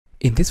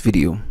In this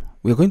video,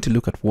 we are going to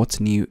look at what's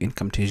new in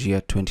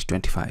Camtasia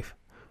 2025.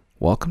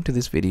 Welcome to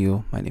this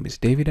video. My name is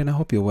David and I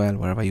hope you're well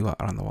wherever you are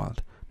around the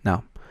world.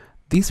 Now,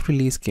 this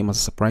release came as a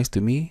surprise to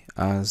me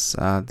as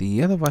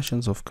the other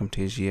versions of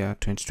Camtasia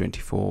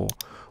 2024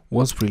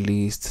 was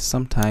released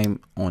sometime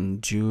on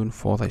June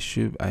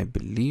 4th. I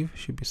believe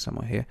should be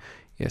somewhere here.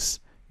 Yes,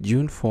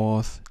 June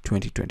 4th,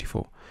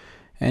 2024.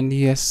 And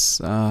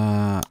yes,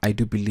 I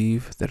do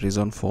believe the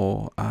reason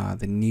for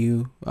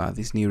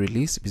this new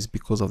release is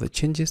because of the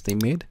changes they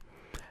made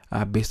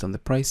based on the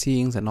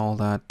pricings and all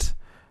that.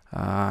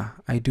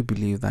 I do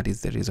believe that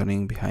is the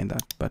reasoning behind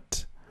that.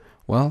 But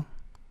well,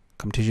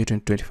 Camtasia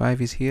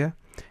 2025 is here,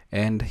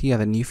 and here are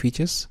the new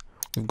features.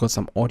 We've got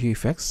some audio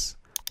effects,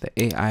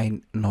 the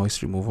AI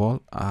noise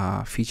removal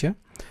feature,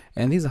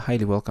 and this is a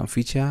highly welcome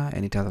feature,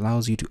 and it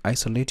allows you to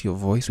isolate your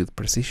voice with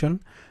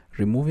precision,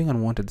 removing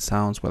unwanted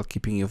sounds while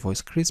keeping your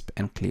voice crisp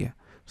and clear.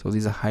 So this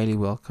is a highly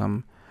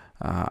welcome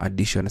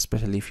addition,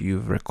 especially if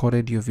you've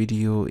recorded your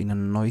video in a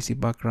noisy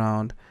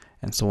background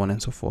and so on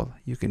and so forth.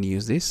 You can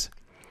use this.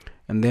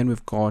 And then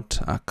we've got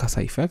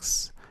cursor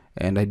effects,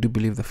 and I do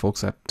believe the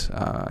folks at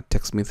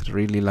TechSmith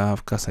really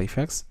love cursor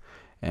effects.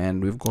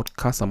 And we've got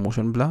cursor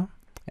motion blur,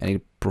 and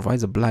it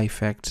provides a blur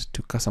effect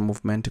to cursor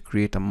movement to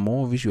create a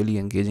more visually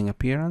engaging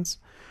appearance.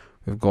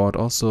 We've got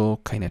also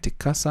kinetic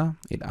cursor.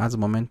 It adds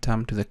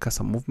momentum to the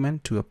cursor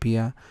movement to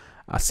appear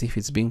as if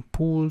it's being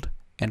pulled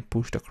and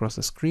pushed across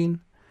the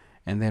screen.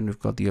 And then we've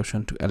got the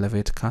option to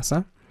elevate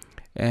cursor.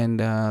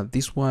 And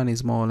this one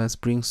is more or less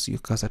brings your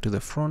cursor to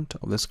the front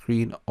of the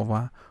screen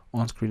over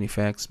on-screen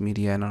effects,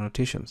 media, and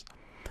annotations.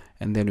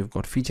 And then we've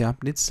got feature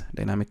updates,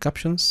 dynamic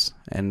captions,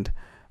 and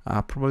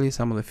probably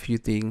some of the few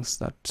things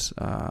that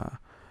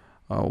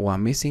were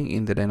missing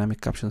in the dynamic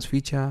captions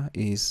feature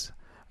is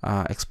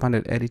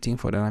expanded editing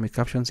for dynamic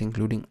captions,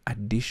 including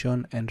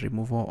addition and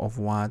removal of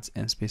words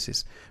and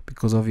spaces,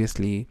 because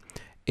obviously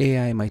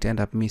AI might end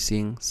up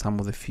missing some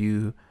of the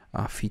few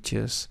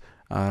features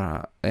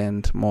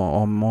and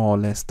more or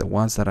less the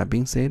ones that are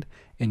being said,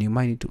 and you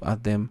might need to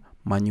add them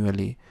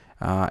manually.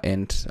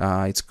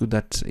 It's good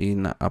that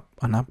in an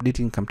update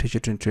in Camtasia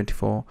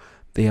 2024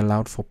 they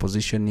allowed for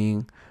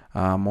positioning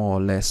more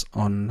or less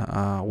on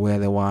where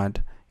the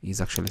word is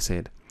actually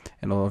said.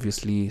 And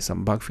obviously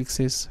some bug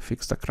fixes,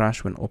 fix the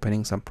crash when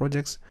opening some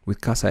projects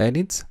with cursor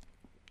edits,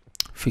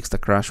 fix the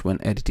crash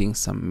when editing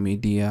some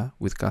media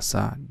with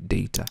cursor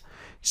data.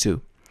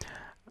 So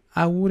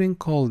I wouldn't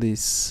call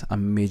this a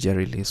major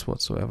release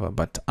whatsoever,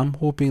 but I'm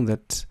hoping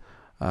that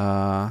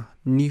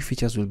new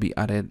features will be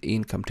added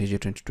in Camtasia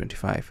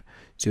 2025.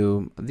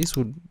 So this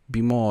would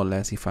be more or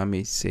less, if I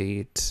may say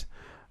it,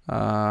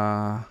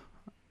 a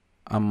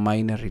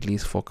minor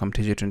release for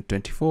Camtasia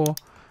 2024.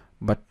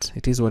 But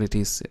it is what it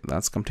is.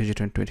 That's Camtasia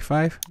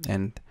 2025,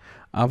 and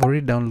I've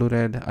already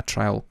downloaded a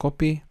trial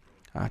copy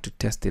to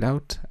test it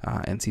out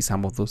and see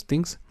some of those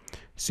things.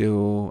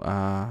 So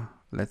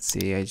let's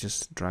say I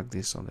just drag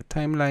this on the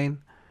timeline,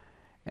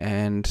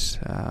 and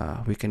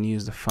we can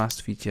use the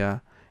first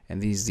feature, and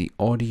this is the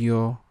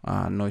audio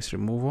noise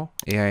removal,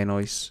 AI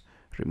noise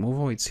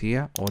removal. It's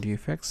here, audio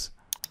effects,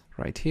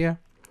 right here,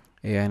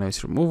 AI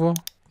noise removal.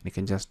 You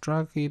can just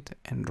drag it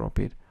and drop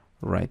it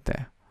right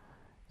there.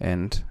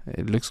 And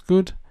it looks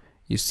good.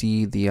 You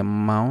see the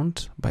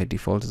amount by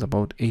default is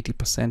about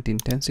 80%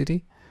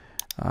 intensity.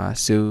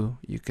 So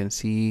you can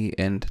see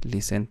and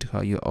listen to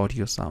how your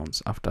audio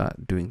sounds after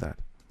doing that.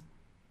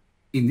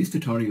 In this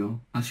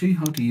tutorial, I'll show you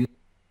how to use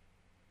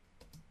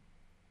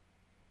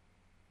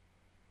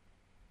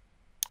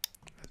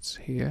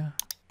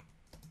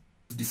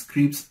the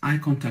Scripts eye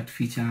contact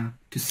feature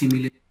to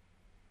simulate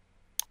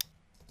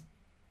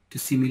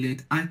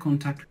eye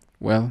contact.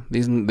 Well,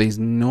 there's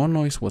no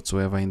noise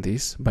whatsoever in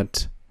this,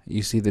 but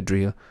you see the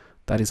drill.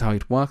 That is how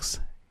it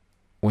works.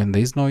 When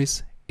there's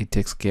noise, it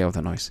takes care of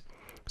the noise.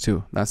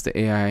 So that's the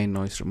AI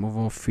noise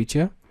removal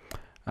feature.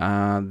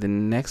 The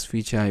next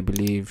feature I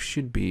believe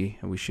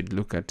we should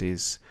look at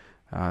is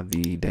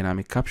the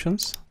dynamic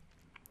captions.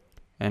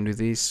 And with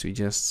this, we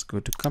just go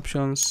to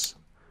captions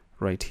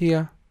right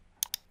here,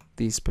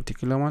 this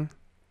particular one,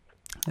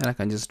 and I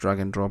can just drag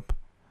and drop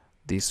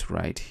this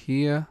right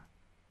here.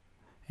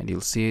 And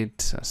you'll see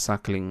it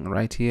circling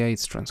right here.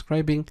 It's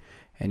transcribing,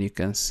 and you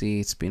can see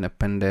it's been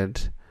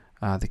appended.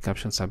 The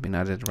captions have been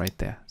added right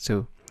there.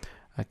 So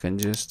I can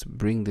just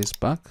bring this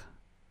back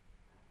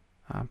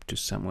up to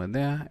somewhere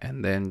there,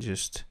 and then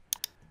just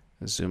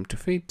zoom to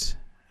fit.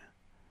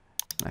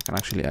 I can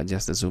actually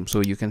adjust the zoom, so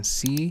you can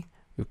see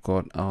we've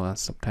got our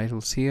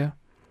subtitles here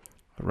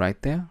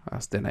right there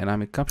as the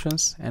dynamic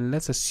captions. And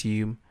let's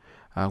assume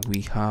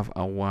we have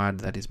a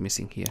word that is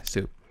missing here.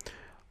 So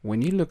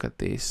when you look at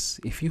this,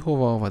 if you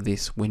hover over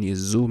this, when you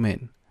zoom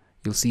in,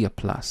 you'll see a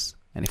plus.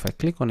 And if I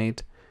click on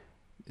it,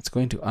 it's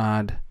going to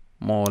add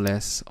more or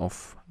less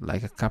of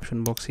like a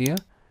caption box here.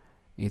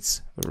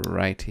 It's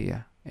right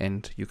here,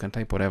 and you can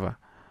type whatever.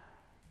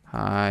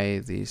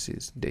 Hi, this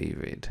is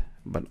David.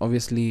 But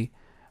obviously,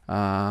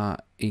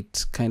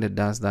 it kind of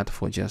does that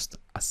for just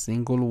a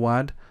single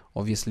word,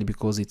 obviously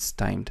because it's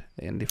timed.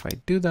 And if I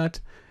do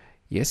that,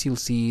 Yes, you'll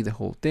see the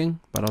whole thing,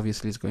 but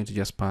obviously it's going to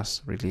just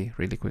pass really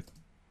quick.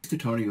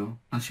 Tutorial,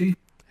 I'll show you.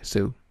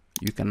 So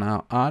you can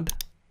now add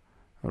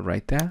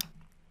right there,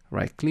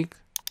 right click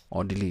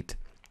or delete.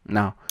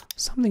 Now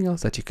something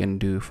else that you can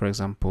do, for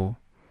example,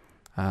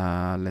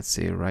 let's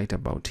say right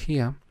about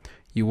here,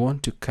 you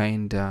want to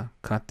kind of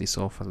cut this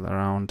off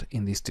around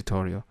in this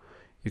tutorial.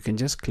 You can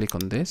just click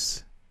on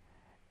this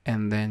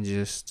and then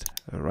just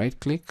right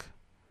click,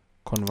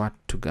 convert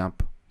to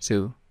gap.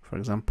 So for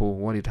example,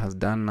 what it has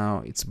done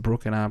now, it's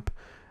broken up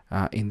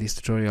in this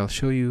tutorial. I'll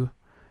show you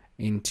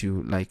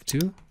into like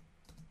 2.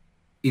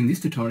 In this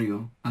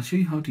tutorial, I'll show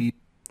you how to use.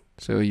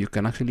 So you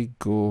can actually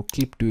go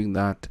keep doing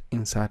that,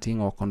 inserting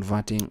or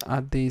converting,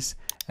 add this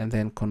and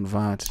then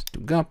convert to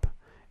gap,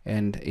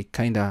 and it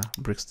kind of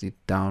breaks it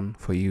down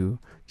for you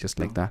just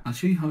like that. I'll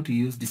show you how to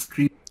use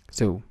discrete.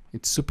 So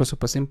it's super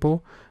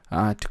simple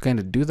to kind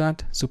of do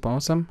that. Super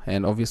awesome.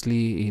 And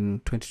obviously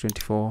in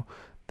 2024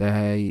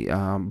 they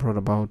brought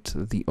about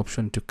the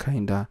option to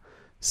kind of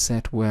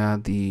set where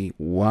the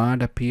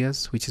word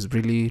appears, which is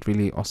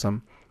really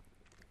awesome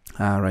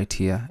right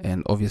here.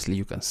 And obviously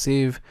you can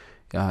save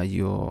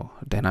your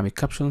dynamic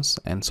captions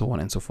and so on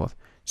and so forth.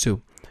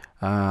 So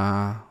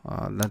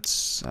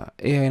that's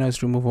AI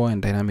noise removal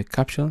and dynamic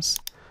captions.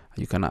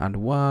 You can add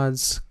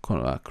words,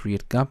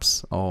 create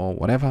gaps or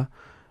whatever,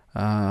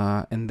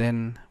 and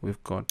then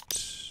we've got,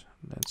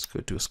 let's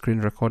go to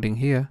screen recording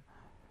here.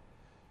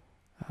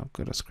 I've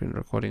got a screen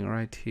recording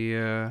right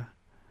here,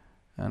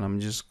 and I'm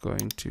just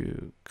going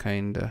to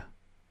kind of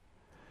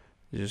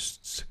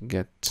just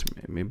get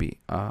maybe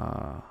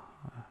a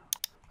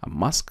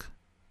mask.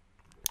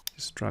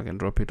 Just drag and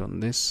drop it on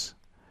this,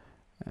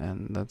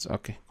 and that's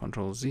okay.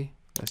 Control Z.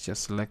 Let's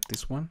just select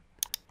this one,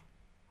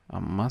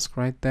 a mask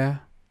right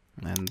there,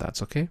 and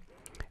that's okay.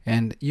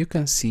 And you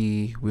can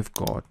see we've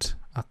got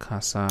a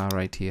cursor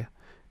right here.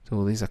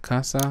 So there's a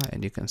cursor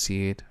and you can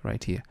see it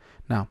right here.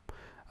 Now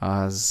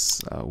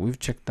as we've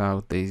checked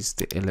out, there's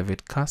the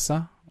elevate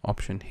cursor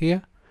option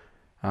here,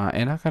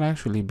 and I can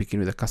actually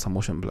begin with the cursor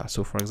motion blur.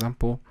 So for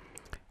example,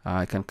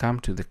 I can come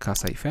to the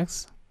cursor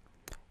effects,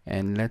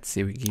 and let's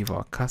say we give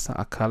our cursor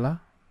a color.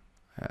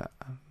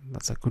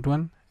 That's a good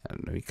one,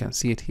 and we can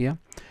see it here.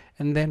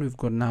 And then we've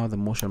got now the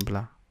motion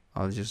blur.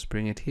 I'll just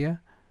bring it here,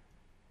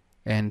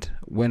 and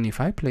if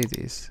I play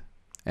this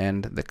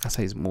and the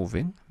cursor is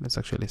moving, let's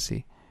actually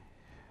see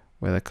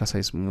where the cursor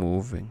is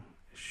moving.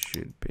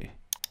 Should be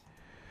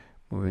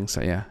moving.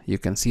 So yeah, you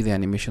can see the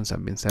animations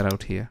have been set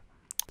out here.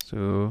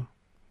 So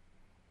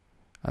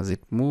as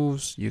it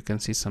moves, you can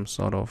see some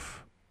sort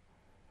of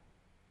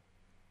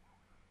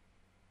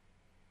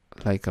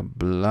like a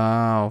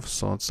blur of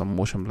sorts, some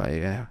motion blur.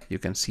 Yeah, you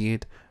can see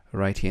it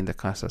right here in the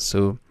cursor.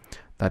 So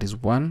that is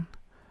one,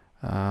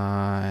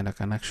 and I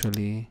can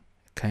actually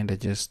kind of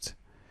just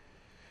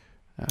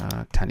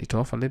turn it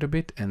off a little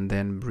bit and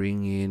then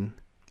bring in,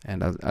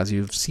 and as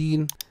you've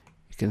seen,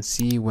 you can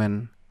see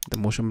when the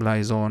motion blur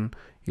is on,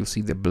 you'll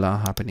see the blur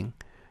happening.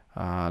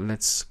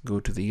 Let's go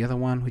to the other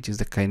one, which is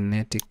the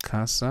kinetic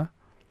cursor.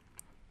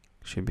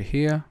 Should be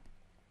here,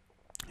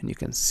 and you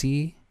can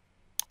see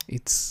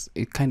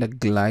it kind of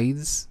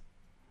glides.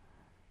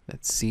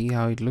 Let's see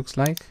how it looks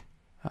like.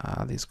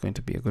 This is going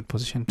to be a good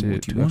position to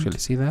actually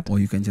see that. Or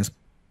you can just,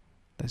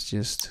 let's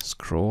just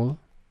scroll.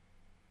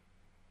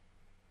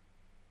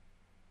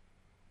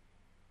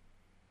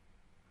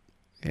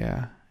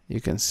 Yeah, you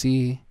can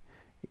see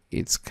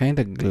it's kind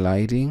of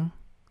gliding.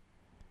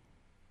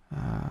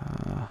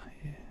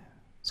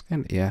 It's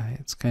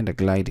kind of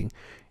gliding.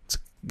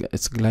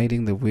 It's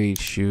gliding the way it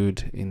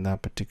should in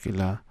that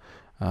particular,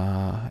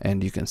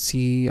 and you can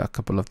see a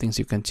couple of things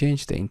you can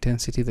change: the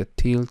intensity, the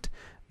tilt,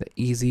 the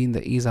ease in,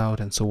 the ease out,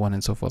 and so on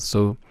and so forth.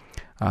 So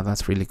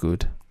that's really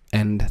good.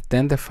 And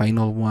then the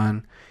final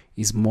one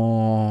is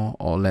more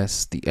or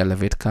less the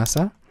elevate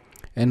cursor.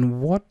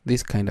 And what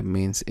this kind of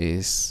means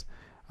is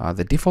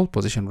the default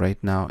position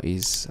right now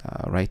is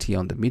right here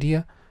on the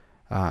media,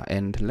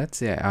 and let's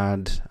say I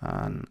add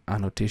an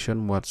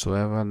annotation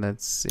whatsoever.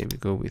 Let's say we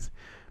go with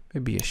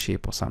maybe a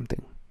shape or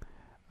something.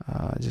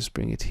 Just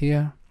bring it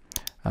here,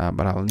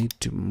 but I'll need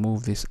to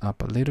move this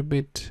up a little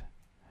bit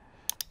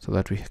so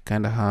that we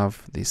kind of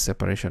have this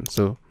separation.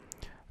 So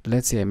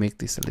let's say I make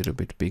this a little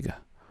bit bigger.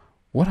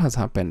 What has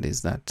happened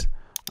is that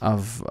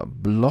I've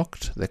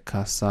blocked the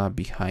cursor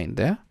behind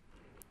there.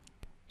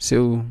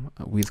 So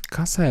with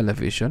cursor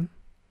elevation,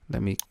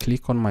 let me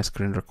click on my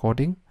screen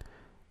recording,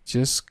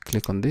 just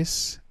click on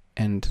this,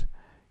 and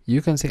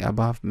you can say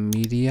above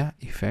media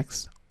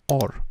effects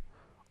or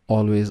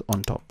always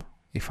on top.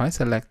 If I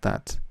select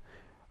that,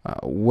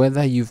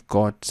 whether you've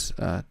got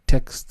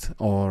text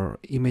or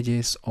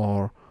images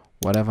or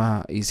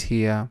whatever is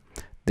here,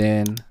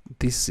 then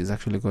this is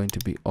actually going to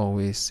be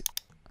always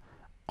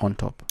on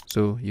top.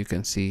 So you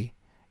can see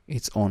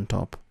it's on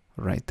top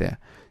right there.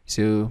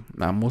 So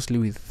mostly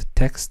with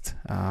text,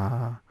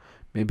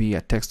 maybe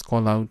a text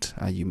call out,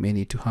 you may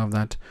need to have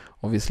that.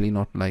 Obviously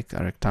not like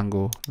a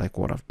rectangle like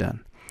what I've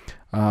done,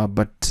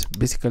 but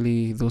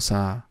basically those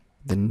are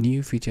the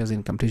new features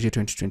in Camtasia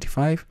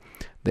 2025.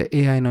 The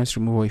AI noise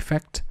removal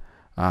effect,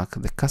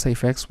 the cursor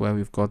effects, where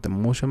we've got the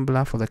motion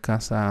blur for the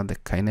cursor, the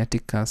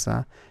kinetic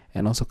cursor,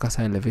 and also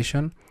cursor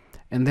elevation.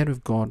 And then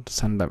we've got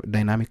some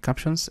dynamic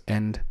captions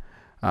and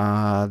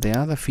the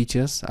other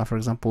features. For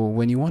example,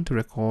 when you want to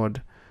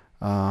record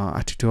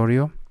a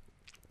tutorial,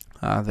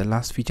 the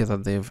last feature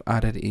that they've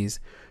added is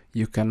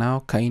you can now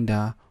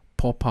kinda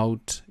pop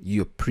out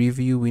your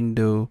preview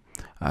window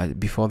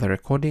before the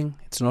recording.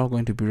 It's not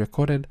going to be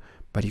recorded,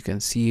 but you can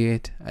see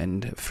it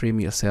and frame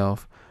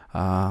yourself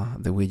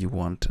the way you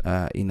want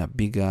in a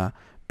bigger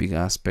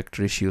aspect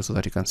ratio, so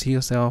that you can see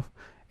yourself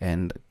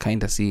and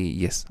kind of see,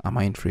 yes, am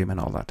I in frame and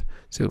all that.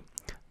 So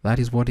that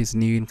is what is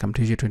new in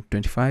Camtasia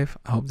 2025.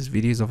 I hope this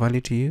video is of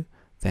value to you.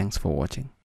 Thanks for watching.